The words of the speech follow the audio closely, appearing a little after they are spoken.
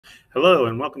Hello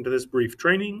and welcome to this brief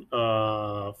training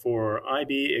for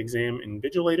IB exam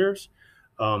invigilators.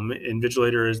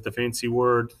 Invigilator is the fancy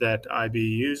word that IB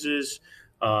uses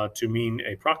to mean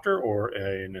a proctor or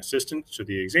an assistant to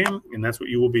the exam, and that's what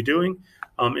you will be doing.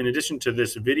 In addition to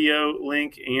this video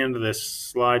link and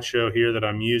this slideshow here that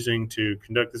I'm using to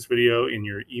conduct this video, in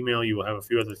your email you will have a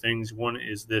few other things. One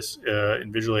is this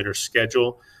invigilator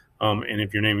schedule, and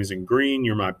if your name is in green,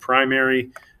 you're my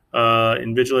primary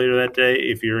invigilator that day.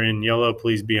 If you're in yellow,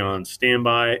 please be on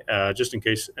standby just in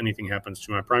case anything happens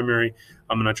to my primary.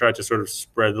 I'm going to try to sort of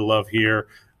spread the love here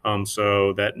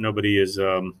so that nobody is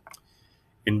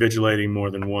invigilating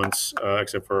more than once,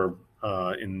 except for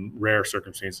in rare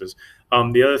circumstances.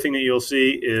 The other thing that you'll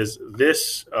see is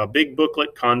this big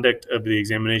booklet, Conduct of the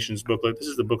Examinations booklet. This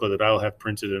is the booklet that I'll have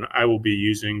printed and I will be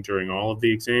using during all of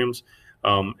the exams.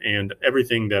 And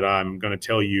everything that I'm going to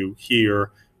tell you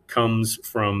here comes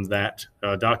from that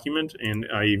document, and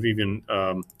I've even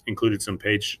included some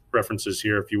page references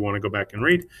here if you want to go back and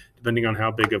read, depending on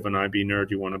how big of an IB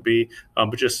nerd you want to be.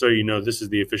 But just so you know, this is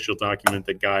the official document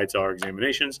that guides our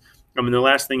examinations. And the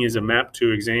last thing is a map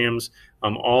to exams.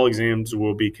 All exams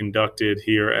will be conducted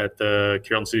here at the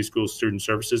Carrollton City Schools Student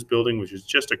Services Building, which is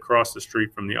just across the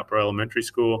street from the upper elementary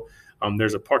school.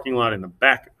 There's a parking lot in the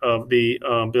back of the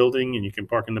building, and you can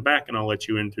park in the back, and I'll let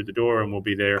you in through the door, and we'll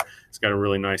be there. It's got a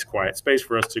really nice, quiet space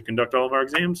for us to conduct all of our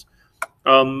exams.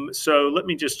 So let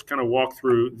me just kind of walk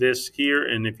through this here,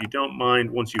 and if you don't mind,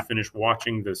 once you finish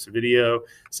watching this video,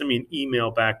 send me an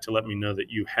email back to let me know that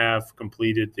you have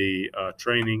completed the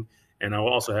training, and I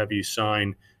will also have you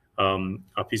sign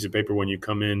a piece of paper when you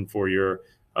come in for your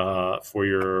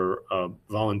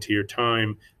volunteer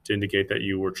time to indicate that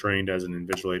you were trained as an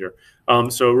invigilator.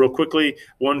 So real quickly,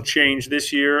 one change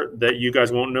this year that you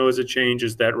guys won't know as a change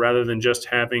is that rather than just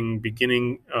having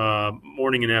beginning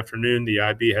morning and afternoon, the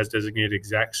IB has designated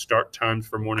exact start times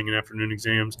for morning and afternoon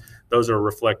exams. Those are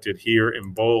reflected here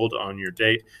in bold on your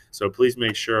date. So please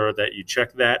make sure that you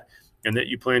check that and that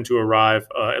you plan to arrive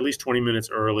at least 20 minutes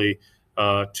early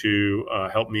to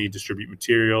help me distribute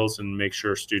materials and make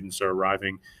sure students are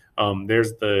arriving.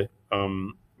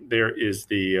 There is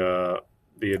the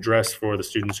address for the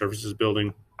Student Services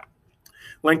Building.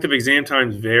 Length of exam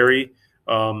times vary.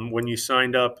 When you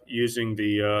signed up using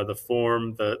the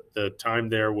form, the time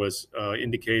there was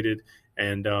indicated,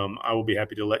 and I will be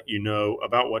happy to let you know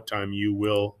about what time you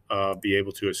will be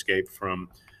able to escape from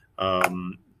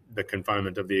the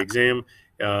confinement of the exam.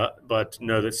 But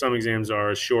know that some exams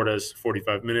are as short as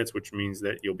 45 minutes, which means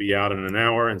that you'll be out in an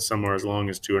hour, and some are as long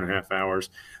as 2.5 hours.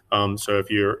 So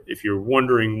if you're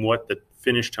wondering what the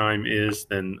finish time is,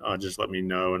 then just let me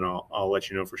know, and I'll let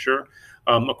you know for sure.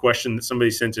 A question that somebody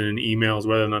sent in an email is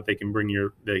whether or not they can bring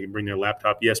their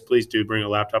laptop. Yes, please do bring a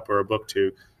laptop or a book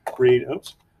to read.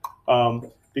 Oops.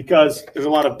 Because there's a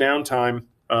lot of downtime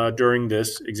during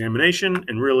this examination,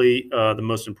 and really the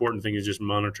most important thing is just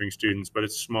monitoring students, but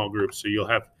it's small groups, so you'll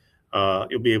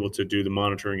be able to do the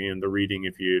monitoring and the reading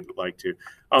if you'd like to.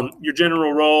 Your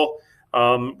general role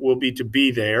will be to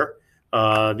be there.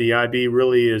 The IB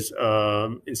really is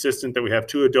insistent that we have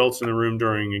 2 adults in the room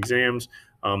during exams.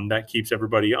 That keeps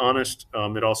everybody honest.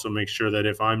 It also makes sure that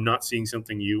if I'm not seeing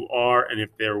something, you are, and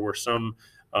if there were some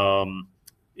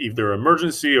either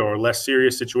emergency or less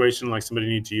serious situation, like somebody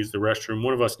needs to use the restroom,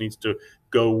 one of us needs to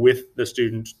go with the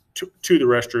student to the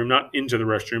restroom, not into the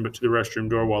restroom, but to the restroom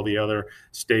door, while the other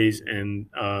stays and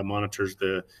monitors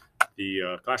the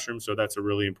classroom. So that's a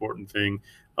really important thing.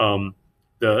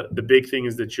 The big thing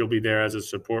is that you'll be there as a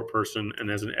support person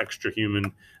and as an extra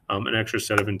human, an extra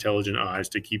set of intelligent eyes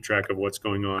to keep track of what's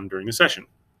going on during the session.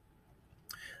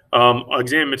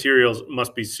 Exam materials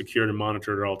must be secured and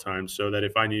monitored at all times, so that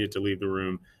if I needed to leave the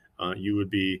room, you would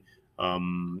be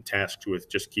tasked with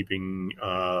just keeping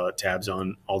tabs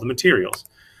on all the materials.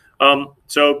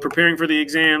 So preparing for the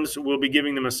exams, we'll be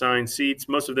giving them assigned seats.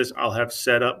 Most of this I'll have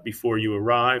set up before you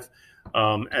arrive.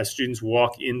 As students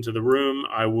walk into the room,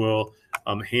 I will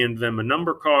hand them a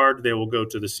number card. They will go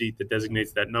to the seat that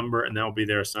designates that number, and that will be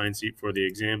their assigned seat for the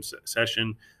exam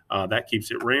session. That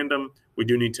keeps it random. We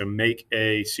do need to make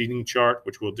a seating chart,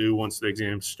 which we'll do once the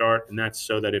exams start, and that's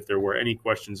so that if there were any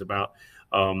questions about,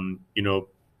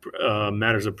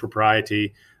 matters of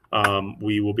propriety,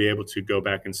 we will be able to go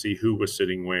back and see who was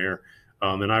sitting where.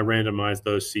 And I randomize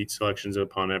those seat selections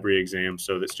upon every exam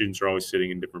so that students are always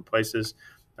sitting in different places.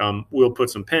 We'll put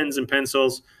some pens and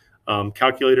pencils,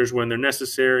 calculators when they're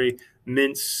necessary,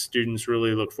 mints. Students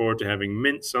really look forward to having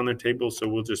mints on their table, so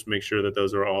we'll just make sure that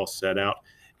those are all set out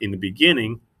in the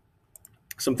beginning.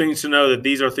 Some things to know that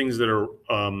these are things that are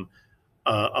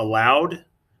allowed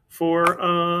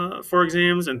for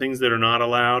exams and things that are not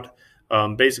allowed.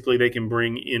 Basically, they can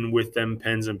bring in with them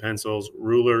pens and pencils,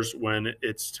 rulers when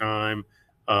it's time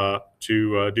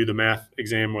to do the math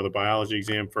exam or the biology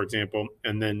exam, for example.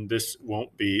 And then this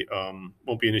won't be an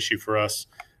issue for us.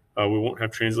 We won't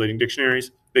have translating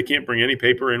dictionaries. They can't bring any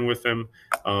paper in with them.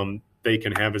 They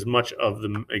can have as much of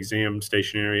the exam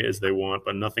stationery as they want,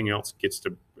 but nothing else gets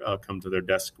to come to their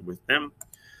desk with them.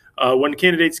 When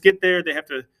candidates get there, they have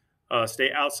to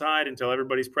stay outside until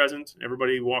everybody's present.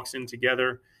 Everybody walks in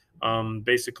together.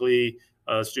 Basically,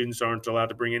 students aren't allowed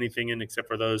to bring anything in except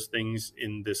for those things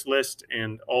in this list.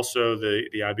 And also,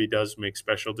 the IB does make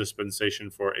special dispensation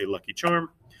for a lucky charm.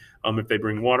 If they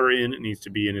bring water in, it needs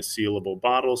to be in a sealable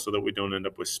bottle so that we don't end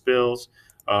up with spills.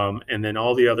 And then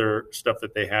all the other stuff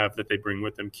that they have that they bring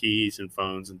with them, keys and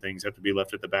phones and things, have to be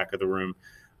left at the back of the room.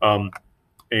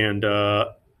 And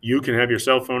you can have your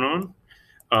cell phone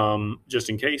on just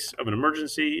in case of an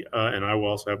emergency. And I will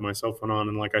also have my cell phone on.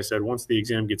 And like I said, once the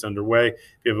exam gets underway, if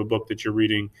you have a book that you're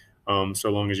reading, so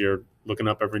long as you're looking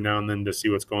up every now and then to see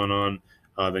what's going on,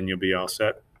 then you'll be all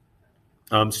set.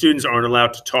 Students aren't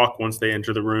allowed to talk once they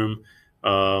enter the room.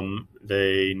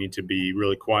 They need to be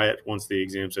really quiet once the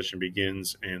exam session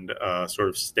begins and sort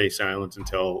of stay silent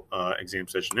until exam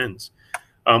session ends.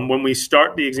 When we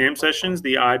start the exam sessions,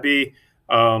 the IB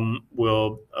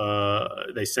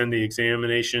they send the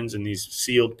examinations in these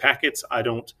sealed packets. I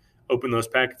don't open those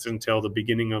packets until the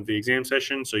beginning of the exam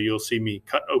session, so you'll see me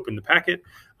cut open the packet.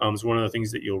 It's one of the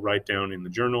things that you'll write down in the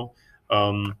journal.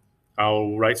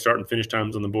 I'll write start and finish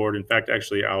times on the board. In fact,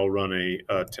 actually, I'll run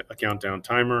a countdown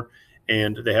timer,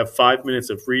 and they have 5 minutes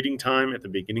of reading time at the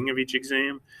beginning of each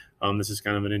exam. This is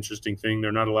kind of an interesting thing.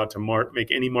 They're not allowed to make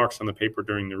any marks on the paper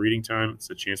during the reading time. It's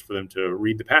a chance for them to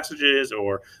read the passages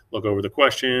or look over the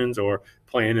questions or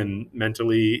plan and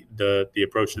mentally the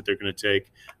approach that they're going to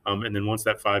take. And then once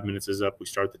that 5 minutes is up, we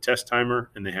start the test timer,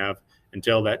 and they have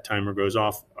until that timer goes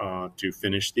off to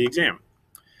finish the exam.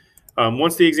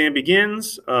 Once the exam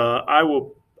begins, I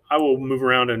will move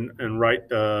around and write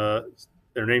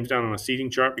their names down on a seating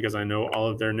chart because I know all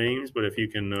of their names. But if you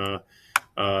can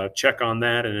check on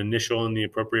that and initial in the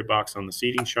appropriate box on the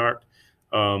seating chart,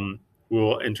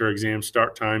 we'll enter exam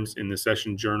start times in the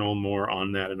session journal. More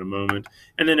on that in a moment.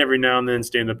 And then every now and then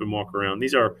stand up and walk around.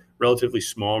 These are relatively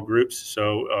small groups,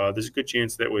 so there's a good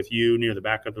chance that with you near the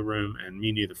back of the room and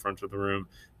me near the front of the room,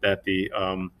 that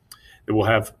we'll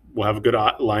have a good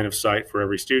line of sight for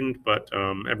every student, but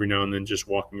every now and then just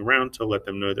walking around to let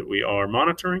them know that we are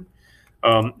monitoring.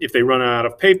 If they run out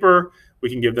of paper, we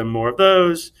can give them more of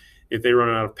those. If they run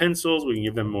out of pencils, we can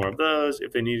give them more of those.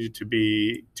 If they needed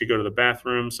to go to the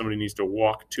bathroom, somebody needs to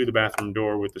walk to the bathroom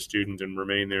door with the student and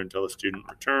remain there until the student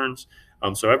returns.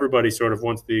 So everybody sort of,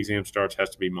 once the exam starts, has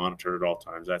to be monitored at all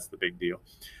times. That's the big deal.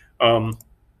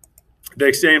 The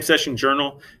exam session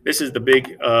journal, this is the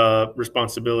big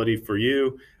responsibility for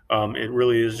you. It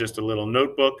really is just a little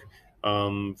notebook.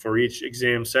 For each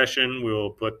exam session, we'll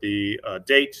put the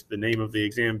date, the name of the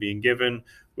exam being given.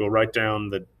 We'll write down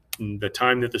the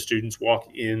time that the students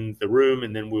walk in the room,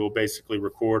 and then we will basically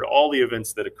record all the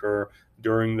events that occur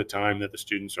during the time that the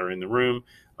students are in the room,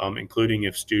 including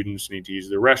if students need to use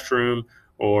the restroom,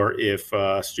 or if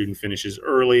a student finishes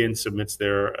early and submits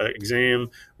their exam.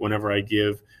 Whenever I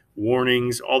give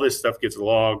warnings, all this stuff gets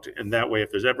logged, and that way if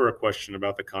there's ever a question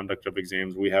about the conduct of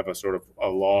exams, we have a sort of a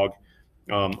log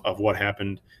of what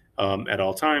happened at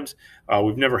all times.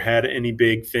 We've never had any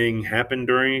big thing happen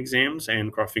during exams,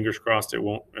 and fingers crossed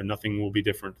nothing will be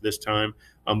different this time.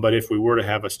 But if we were to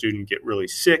have a student get really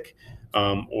sick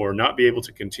or not be able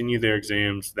to continue their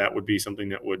exams, that would be something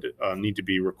that would need to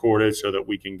be recorded so that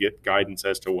we can get guidance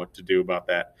as to what to do about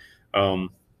that.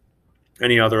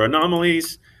 Any other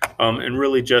anomalies, and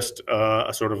really just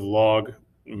a sort of log,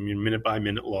 minute by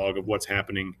minute log of what's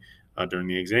happening during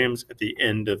the exams. At the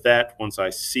end of that, once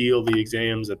I seal the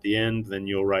exams at the end, then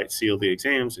you'll write seal the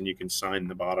exams, and you can sign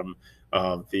the bottom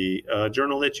of the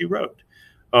journal that you wrote.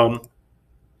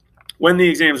 When the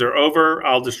exams are over,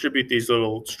 I'll distribute these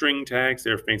little string tags.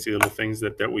 They're fancy little things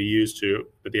that we use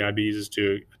that the IB uses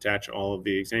to attach all of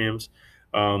the exams.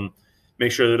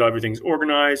 Make sure that everything's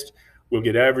organized. We'll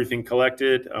get everything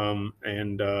collected,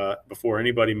 and before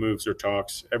anybody moves or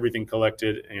talks, everything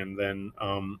collected, and then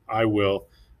I will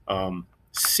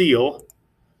seal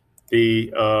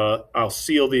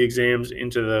the exams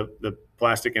into the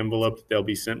plastic envelope. They'll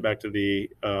be sent back to the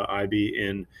IB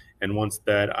in, and once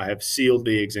that I have sealed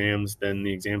the exams, then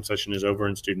the exam session is over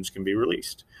and students can be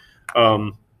released.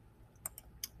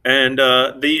 And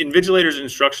the invigilator's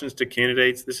instructions to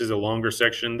candidates, this is a longer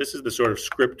section. This is the sort of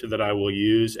script that I will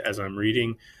use as I'm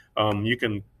reading. You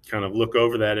can kind of look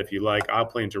over that if you like. I'll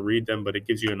plan to read them, but it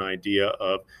gives you an idea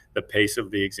of the pace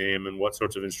of the exam and what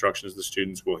sorts of instructions the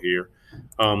students will hear.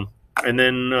 And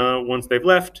then once they've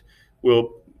left,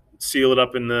 we'll seal it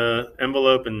up in the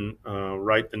envelope and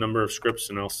write the number of scripts,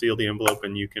 and I'll seal the envelope,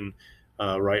 and you can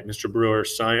write Mr. Brewer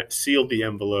sealed the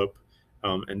envelope.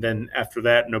 And then after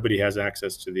that, nobody has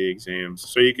access to the exams.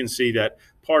 So you can see that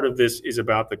part of this is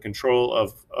about the control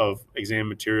of exam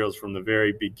materials from the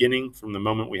very beginning, from the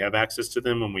moment we have access to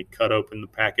them, when we cut open the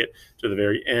packet, to the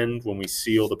very end when we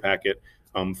seal the packet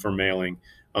for mailing.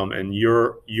 And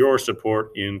your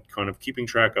support in kind of keeping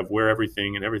track of where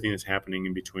everything that's happening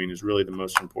in between is really the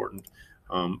most important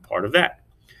part of that.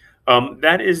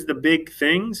 That is the big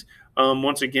things.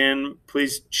 Once again,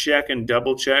 please check and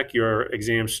double check your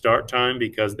exam start time,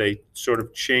 because they sort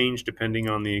of change depending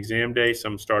on the exam day.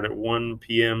 Some start at 1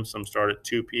 p.m., some start at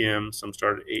 2 p.m., some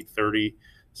start at 8:30,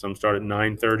 some start at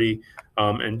 9:30.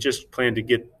 And just plan to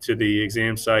get to the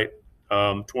exam site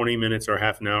 20 minutes or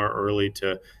half an hour early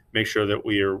to make sure that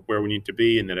we are where we need to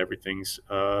be and that everything's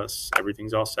all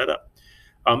set up.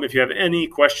 If you have any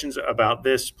questions about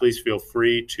this, please feel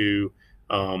free to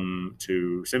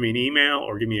send me an email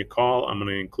or give me a call. I'm going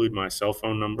to include my cell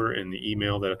phone number in the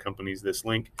email that accompanies this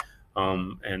link,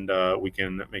 and we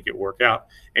can make it work out.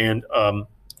 And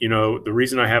the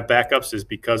reason I have backups is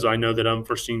because I know that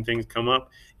unforeseen things come up.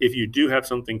 If you do have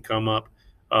something come up,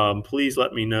 please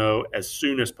let me know as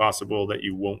soon as possible that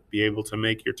you won't be able to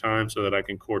make your time, so that I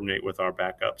can coordinate with our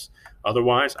backups.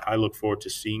 Otherwise, I look forward to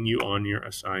seeing you on your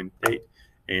assigned date,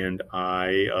 and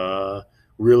I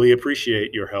really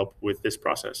appreciate your help with this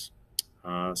process.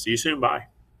 See you soon. Bye.